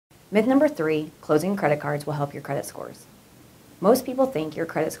Myth number 3, closing credit cards will help your credit scores. Most people think your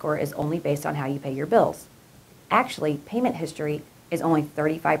credit score is only based on how you pay your bills. Actually, payment history is only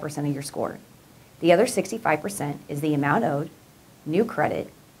 35% of your score. The other 65% is the amount owed, new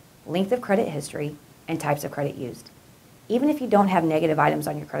credit, length of credit history, and types of credit used. Even if you don't have negative items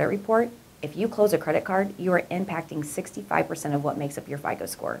on your credit report, if you close a credit card, you are impacting 65% of what makes up your FICO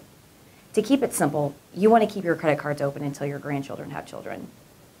score. To keep it simple, you want to keep your credit cards open until your grandchildren have children.